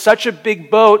because it was such a big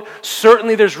boat,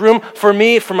 certainly there's room for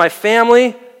me, for my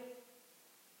family,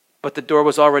 but the door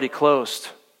was already closed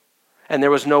and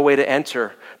there was no way to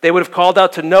enter. They would have called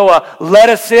out to Noah, let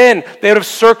us in. They would have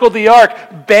circled the ark,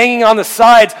 banging on the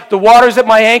sides. The water's at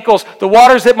my ankles. The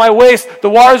water's at my waist. The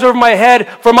water's over my head.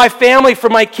 For my family, for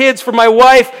my kids, for my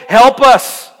wife, help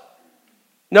us.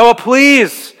 Noah,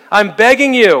 please, I'm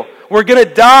begging you. We're going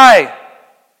to die.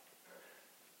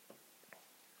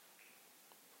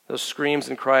 Those screams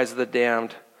and cries of the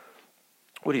damned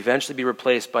would eventually be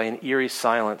replaced by an eerie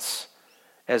silence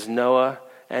as Noah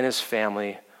and his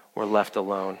family were left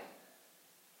alone.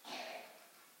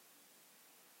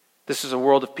 This is a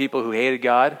world of people who hated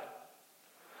God,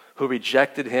 who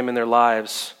rejected him in their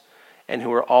lives, and who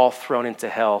were all thrown into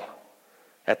hell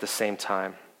at the same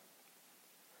time.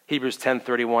 Hebrews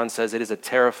 10:31 says it is a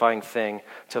terrifying thing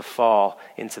to fall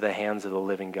into the hands of the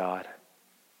living God.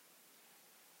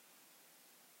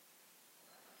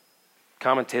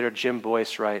 Commentator Jim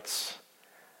Boyce writes,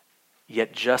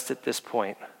 yet just at this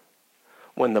point,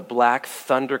 when the black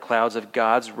thunderclouds of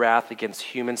God's wrath against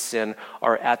human sin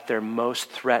are at their most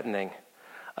threatening,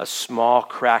 a small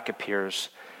crack appears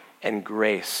and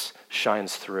grace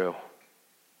shines through.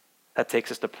 That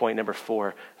takes us to point number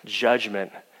 4.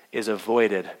 Judgment is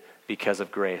avoided because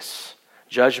of grace.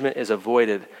 Judgment is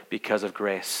avoided because of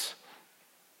grace.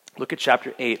 Look at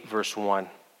chapter 8, verse 1.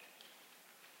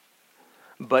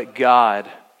 But God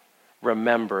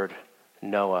remembered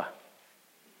Noah.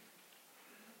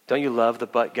 Don't you love the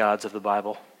but gods of the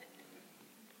Bible?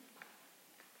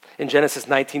 In Genesis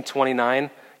 19:29,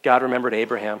 God remembered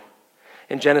Abraham.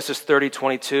 In Genesis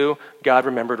 30:22, God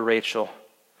remembered Rachel.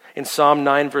 In Psalm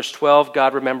 9, verse 12,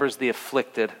 God remembers the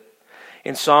afflicted.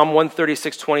 In Psalm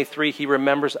 136:23, he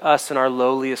remembers us in our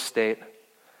lowly estate.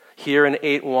 Here in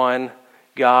 8:1,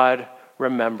 God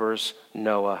remembers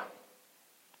Noah.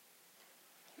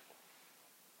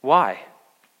 Why?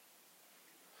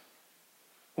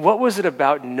 What was it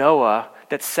about Noah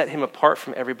that set him apart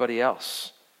from everybody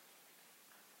else?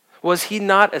 Was he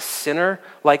not a sinner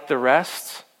like the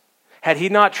rest? Had he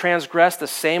not transgressed the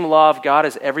same law of God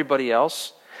as everybody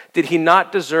else? Did he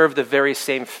not deserve the very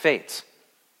same fate?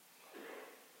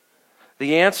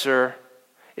 The answer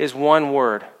is one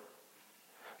word.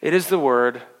 It is the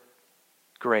word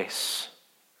grace.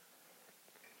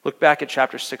 Look back at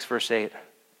chapter 6, verse 8.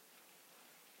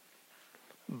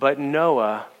 But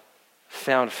Noah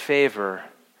found favor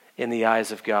in the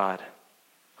eyes of God.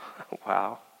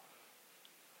 Wow.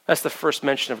 That's the first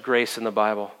mention of grace in the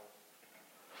Bible.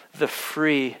 The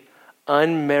free,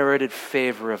 unmerited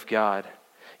favor of God,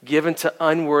 given to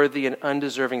unworthy and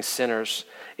undeserving sinners.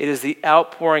 It is the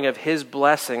outpouring of his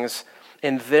blessings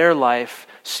in their life,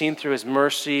 seen through his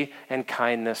mercy and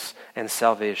kindness and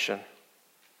salvation.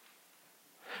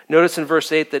 Notice in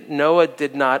verse 8 that Noah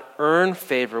did not earn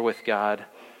favor with God.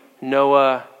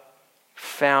 Noah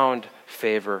found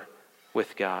favor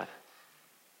with God.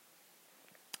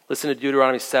 Listen to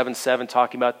Deuteronomy 7:7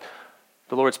 talking about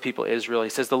the Lord's people Israel. He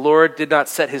says, "The Lord did not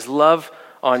set his love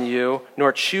on you,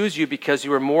 nor choose you because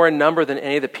you were more in number than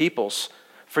any of the peoples.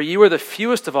 For you are the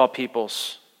fewest of all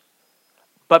peoples,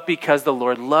 but because the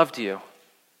Lord loved you."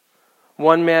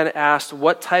 One man asked,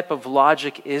 "What type of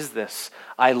logic is this?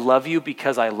 I love you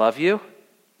because I love you?"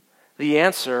 The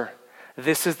answer,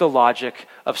 this is the logic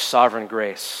of sovereign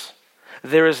grace.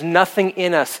 There is nothing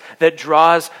in us that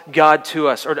draws God to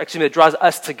us, that draws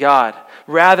us to God.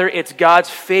 Rather, it's God's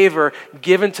favor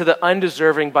given to the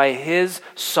undeserving by his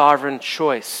sovereign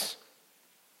choice.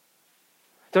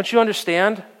 Don't you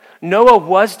understand? Noah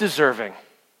was deserving.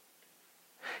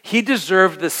 He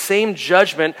deserved the same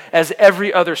judgment as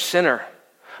every other sinner,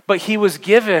 but he was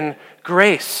given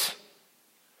grace.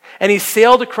 And he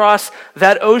sailed across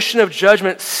that ocean of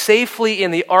judgment safely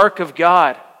in the ark of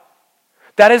God.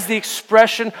 That is the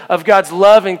expression of God's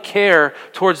love and care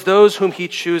towards those whom he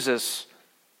chooses.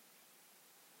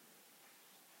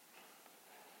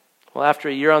 Well, after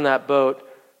a year on that boat,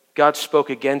 God spoke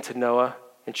again to Noah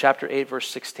in chapter 8, verse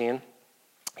 16.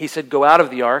 He said, "Go out of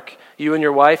the ark, you and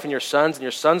your wife and your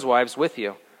sons' wives with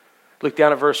you." Look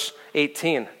down at verse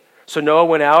 18. "So Noah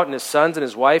went out, and his sons and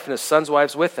his wife and his sons'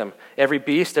 wives with him. Every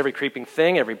beast, every creeping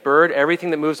thing, every bird,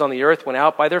 everything that moves on the earth went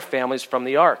out by their families from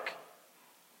the ark.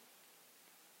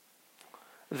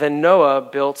 Then Noah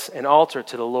built an altar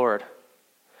to the Lord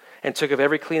and took of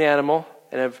every clean animal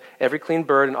and of every clean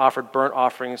bird and offered burnt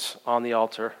offerings on the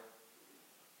altar."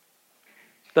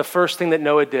 The first thing that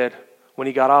Noah did when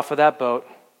he got off of that boat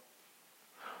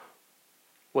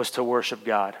was to worship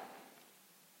God.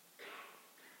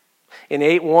 In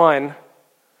 8:1,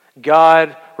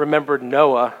 God remembered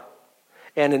Noah,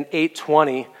 and in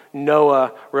 8:20,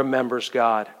 Noah remembers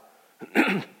God.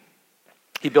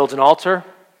 He builds an altar,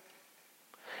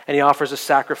 and he offers a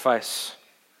sacrifice.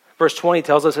 Verse 20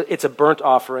 tells us it's a burnt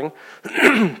offering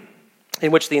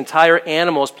in which the entire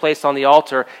animal is placed on the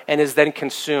altar and is then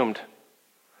consumed.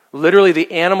 Literally,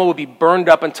 the animal will be burned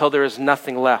up until there is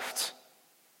nothing left.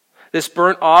 This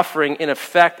burnt offering, in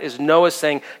effect, is Noah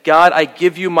saying, "God, I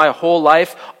give you my whole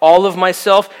life, all of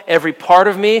myself, every part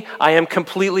of me. I am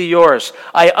completely yours.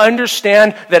 I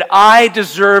understand that I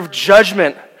deserve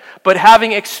judgment, but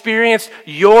having experienced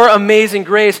your amazing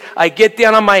grace, I get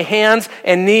down on my hands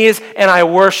and knees and I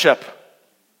worship.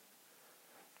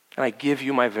 And I give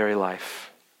you my very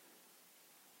life."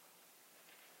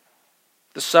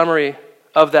 The summary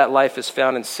of that life is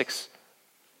found in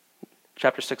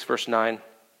chapter 6, verse 9.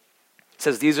 It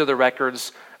says, "These are the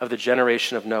records of the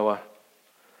generation of Noah.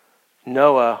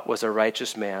 Noah was a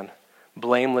righteous man,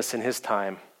 blameless in his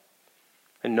time,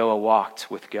 and Noah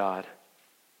walked with God.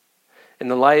 In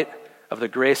the light of the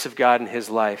grace of God in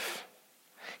his life,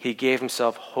 he gave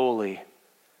himself wholly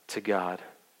to God."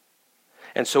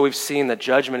 And so we've seen that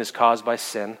judgment is caused by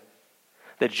sin,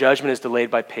 that judgment is delayed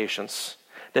by patience,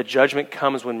 that judgment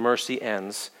comes when mercy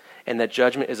ends, and that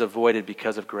judgment is avoided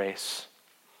because of grace.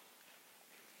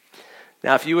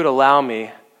 Now, if you would allow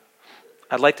me,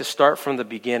 I'd like to start from the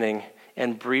beginning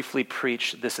and briefly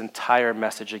preach this entire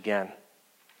message again.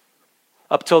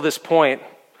 Up till this point,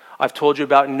 I've told you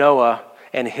about Noah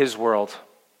and his world.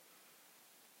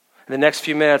 In the next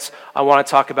few minutes, I want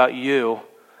to talk about you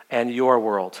and your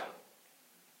world.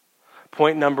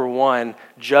 Point number 1,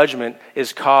 judgment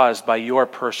is caused by your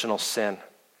personal sin.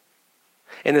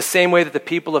 In the same way that the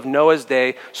people of Noah's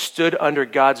day stood under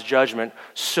God's judgment,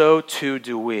 so too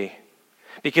do we.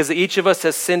 Because each of us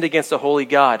has sinned against a holy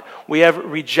God. We have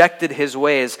rejected his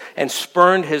ways and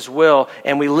spurned his will,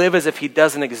 and we live as if he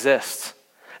doesn't exist.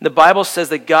 The Bible says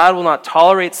that God will not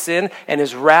tolerate sin, and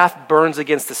his wrath burns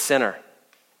against the sinner.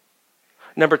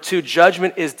 Number 2,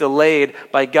 judgment is delayed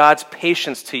by God's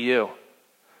patience to you.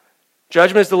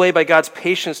 Judgment is delayed by God's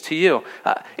patience to you.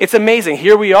 It's amazing.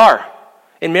 Here we are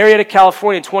in Marietta,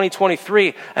 California in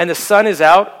 2023, and the sun is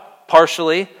out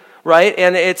partially, right?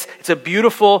 And it's a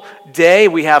beautiful day.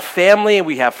 We have family,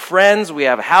 we have friends, we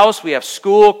have a house, we have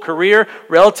school, career,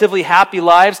 relatively happy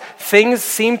lives. Things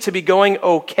seem to be going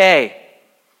okay.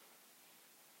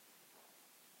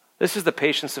 This is the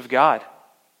patience of God.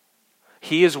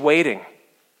 He is waiting.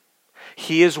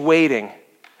 He is waiting.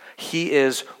 He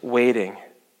is waiting.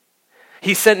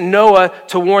 He sent Noah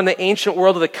to warn the ancient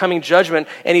world of the coming judgment,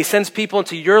 and he sends people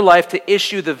into your life to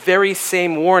issue the very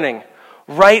same warning.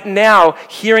 Right now,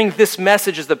 hearing this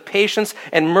message is the patience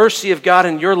and mercy of God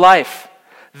in your life.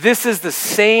 This is the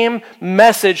same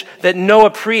message that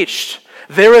Noah preached.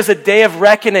 There is a day of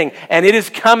reckoning, and it is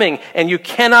coming, and you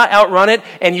cannot outrun it,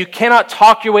 and you cannot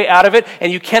talk your way out of it,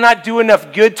 and you cannot do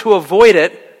enough good to avoid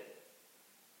it.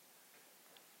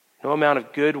 No amount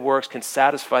of good works can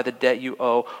satisfy the debt you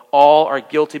owe. All are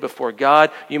guilty before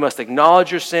God. You must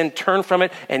acknowledge your sin, turn from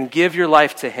it, and give your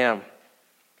life to Him.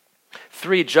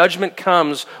 3, judgment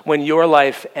comes when your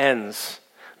life ends.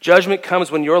 Judgment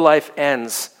comes when your life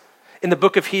ends. In the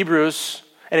book of Hebrews,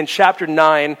 and in chapter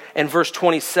 9 and verse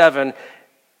 27,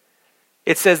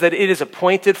 it says that it is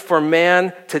appointed for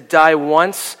man to die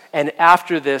once, and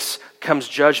after this comes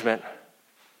judgment.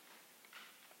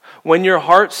 When your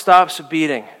heart stops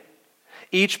beating,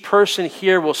 each person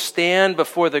here will stand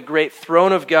before the great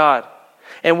throne of God,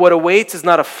 and what awaits is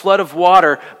not a flood of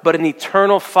water, but an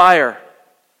eternal fire,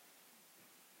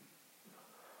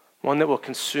 one that will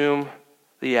consume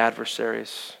the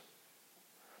adversaries.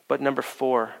 But number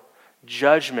 4,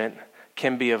 judgment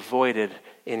can be avoided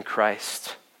in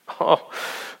Christ. Oh,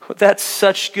 that's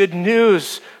such good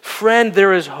news. Friend,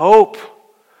 there is hope.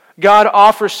 God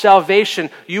offers salvation.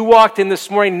 You walked in this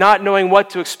morning not knowing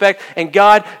what to expect, and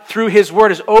God, through His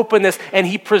Word, has opened this, and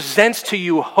He presents to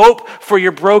you hope for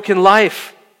your broken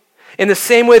life. In the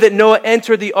same way that Noah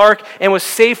entered the ark and was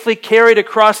safely carried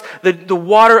across the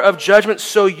water of judgment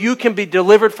so you can be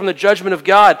delivered from the judgment of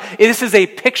God. This is a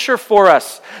picture for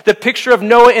us. The picture of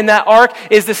Noah in that ark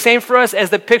is the same for us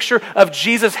as the picture of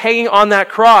Jesus hanging on that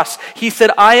cross. He said,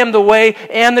 I am the way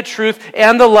and the truth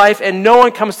and the life, and no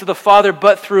one comes to the Father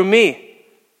but through me.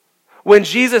 When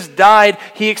Jesus died,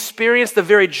 He experienced the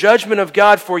very judgment of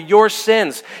God for your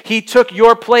sins. He took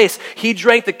your place. He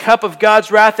drank the cup of God's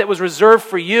wrath that was reserved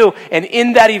for you. And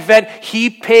in that event,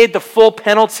 He paid the full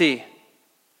penalty.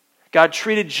 God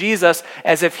treated Jesus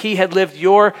as if He had lived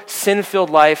your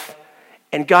sin-filled life.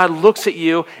 And God looks at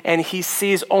you and He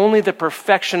sees only the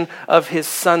perfection of His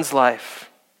Son's life.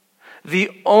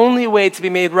 The only way to be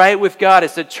made right with God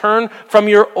is to turn from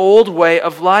your old way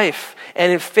of life.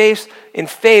 And in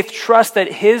faith, trust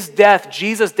that His death,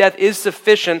 Jesus' death, is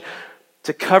sufficient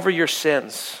to cover your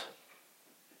sins.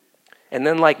 And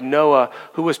then like Noah,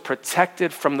 who was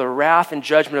protected from the wrath and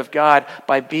judgment of God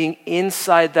by being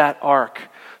inside that ark,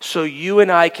 so you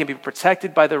and I can be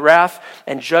protected by the wrath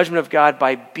and judgment of God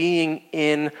by being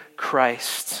in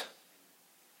Christ.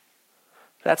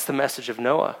 That's the message of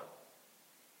Noah.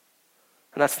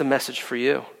 And that's the message for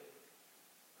you.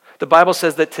 The Bible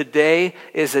says that today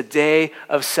is a day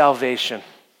of salvation.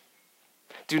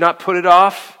 Do not put it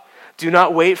off. Do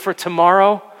not wait for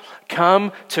tomorrow.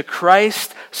 Come to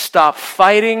Christ. Stop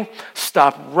fighting.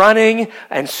 Stop running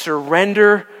and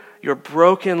surrender your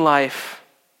broken life.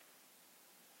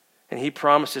 And He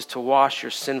promises to wash your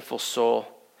sinful soul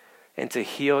and to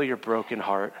heal your broken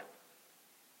heart.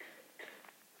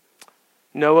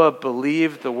 Noah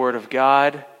believed the word of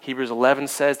God. Hebrews 11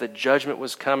 says that judgment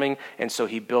was coming, and so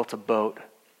he built a boat.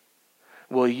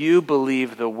 Will you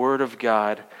believe the word of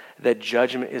God that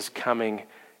judgment is coming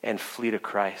and flee to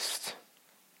Christ?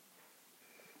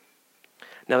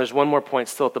 Now there's one more point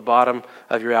still at the bottom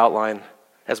of your outline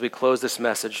as we close this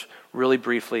message really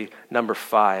briefly, number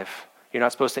 5. You're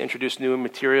not supposed to introduce new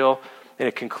material in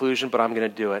a conclusion, but I'm going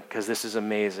to do it because this is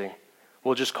amazing.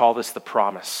 We'll just call this the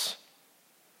promise.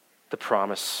 The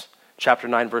promise. Chapter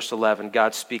 9, verse 11,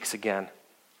 God speaks again.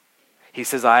 He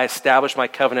says, I establish my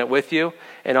covenant with you,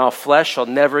 and all flesh shall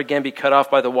never again be cut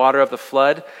off by the water of the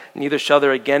flood, neither shall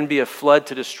there again be a flood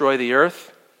to destroy the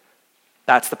earth.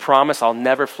 That's the promise. I'll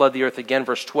never flood the earth again.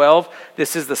 Verse 12,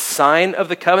 this is the sign of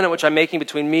the covenant which I'm making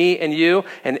between me and you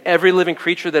and every living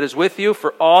creature that is with you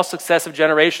for all successive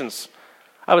generations.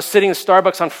 I was sitting in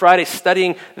Starbucks on Friday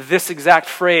studying this exact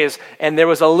phrase, and there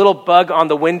was a little bug on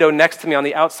the window next to me on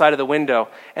the outside of the window.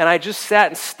 And I just sat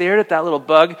and stared at that little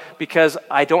bug because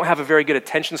I don't have a very good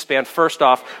attention span, first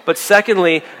off. But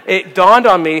secondly, it dawned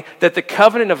on me that the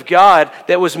covenant of God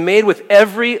that was made with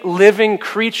every living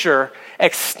creature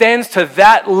extends to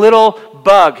that little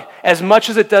bug as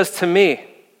much as it does to me.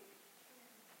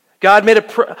 God made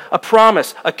a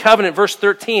promise, a covenant. Verse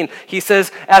 13, He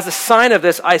says, as a sign of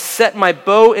this, I set my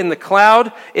bow in the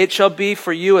cloud. It shall be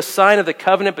for you a sign of the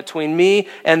covenant between me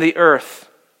and the earth.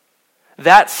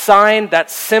 That sign, that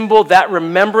symbol, that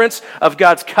remembrance of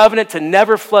God's covenant to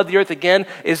never flood the earth again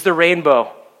is the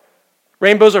rainbow.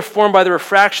 Rainbows are formed by the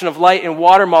refraction of light in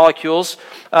water molecules.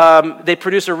 They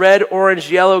produce a red,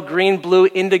 orange, yellow, green, blue,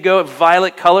 indigo,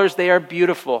 violet colors. They are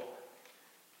beautiful.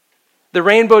 The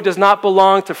rainbow does not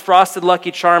belong to frosted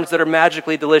Lucky Charms that are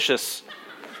magically delicious.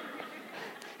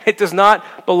 It does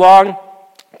not belong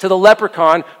to the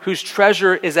leprechaun whose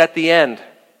treasure is at the end.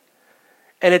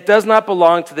 And it does not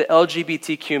belong to the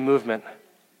LGBTQ movement.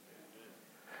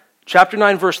 Chapter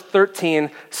 9, verse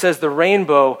 13 says the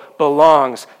rainbow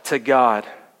belongs to God.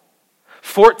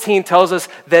 14 tells us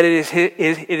that it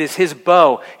is his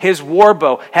bow, his war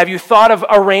bow. Have you thought of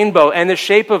a rainbow and the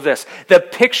shape of this? The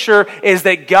picture is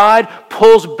that God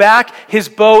pulls back his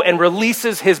bow and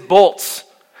releases his bolts,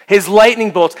 his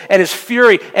lightning bolts and his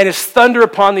fury and his thunder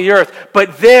upon the earth.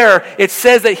 But there it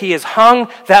says that he has hung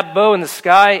that bow in the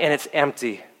sky and it's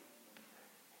empty.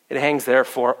 It hangs there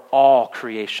for all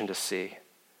creation to see.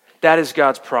 That is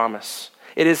God's promise.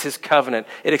 It is his covenant.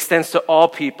 It extends to all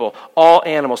people, all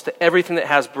animals, to everything that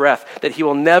has breath, that he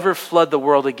will never flood the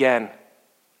world again.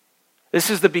 This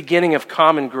is the beginning of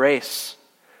common grace,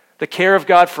 the care of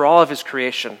God for all of his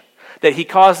creation, that he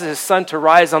causes his sun to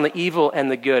rise on the evil and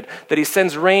the good, that he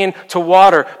sends rain to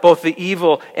water both the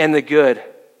evil and the good.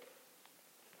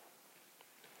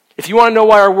 If you want to know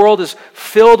why our world is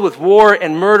filled with war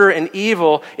and murder and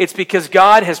evil, it's because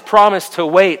God has promised to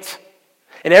wait.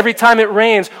 And every time it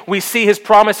rains, we see his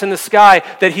promise in the sky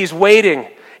that he's waiting,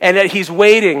 and that he's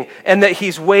waiting, and that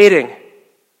he's waiting.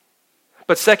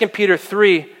 But 2 Peter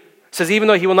 3 says, even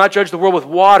though he will not judge the world with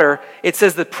water, it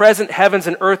says the present heavens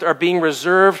and earth are being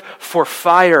reserved for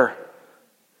fire.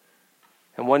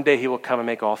 And one day he will come and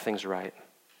make all things right.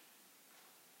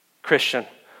 Christian,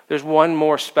 there's one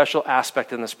more special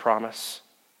aspect in this promise.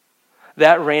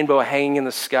 That rainbow hanging in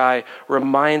the sky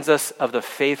reminds us of the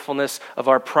faithfulness of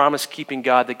our promise-keeping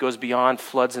God that goes beyond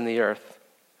floods in the earth.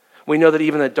 We know that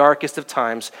even in the darkest of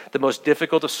times, the most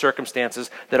difficult of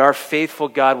circumstances, that our faithful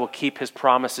God will keep his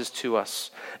promises to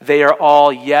us. They are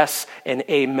all yes and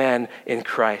amen in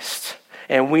Christ.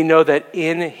 And we know that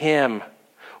in him,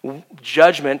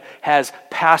 judgment has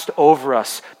passed over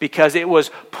us because it was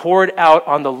poured out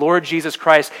on the Lord Jesus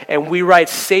Christ, and we ride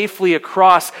safely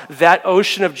across that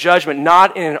ocean of judgment,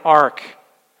 not in an ark,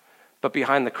 but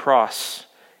behind the cross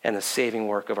and the saving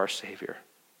work of our Savior.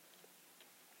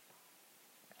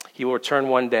 He will return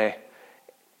one day,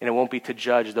 and it won't be to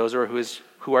judge those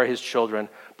who are his children,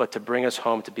 but to bring us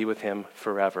home to be with him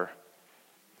forever.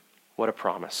 What a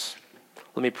promise.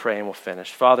 Let me pray and we'll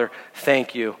finish. Father,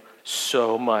 thank you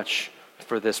so much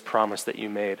for this promise that you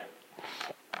made.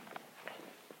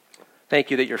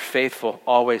 Thank you that you're faithful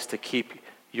always to keep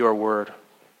your word.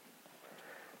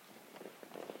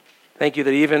 Thank you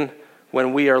that even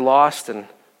when we are lost and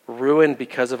ruined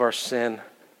because of our sin,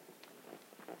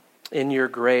 in your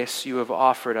grace you have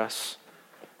offered us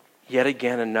yet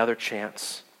again another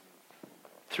chance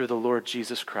through the Lord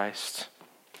Jesus Christ,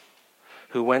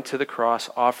 who went to the cross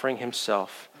offering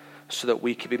himself so that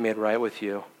we could be made right with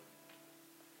you.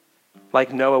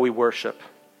 Like Noah, we worship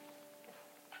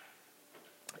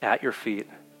at your feet,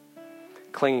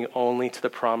 clinging only to the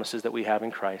promises that we have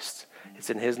in Christ. It's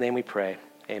in his name we pray.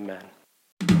 Amen.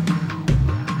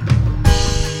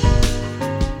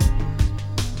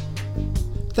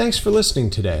 Thanks for listening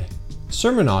today.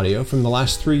 Sermon audio from the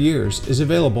last 3 years is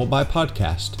available by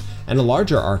podcast, and a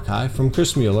larger archive from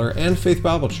Chris Mueller and Faith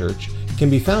Bible Church can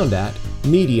be found at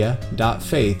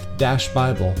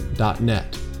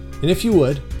media.faith-bible.net. And if you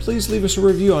would, please leave us a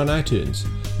review on iTunes.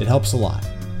 It helps a lot.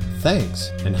 Thanks,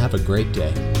 and have a great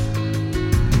day.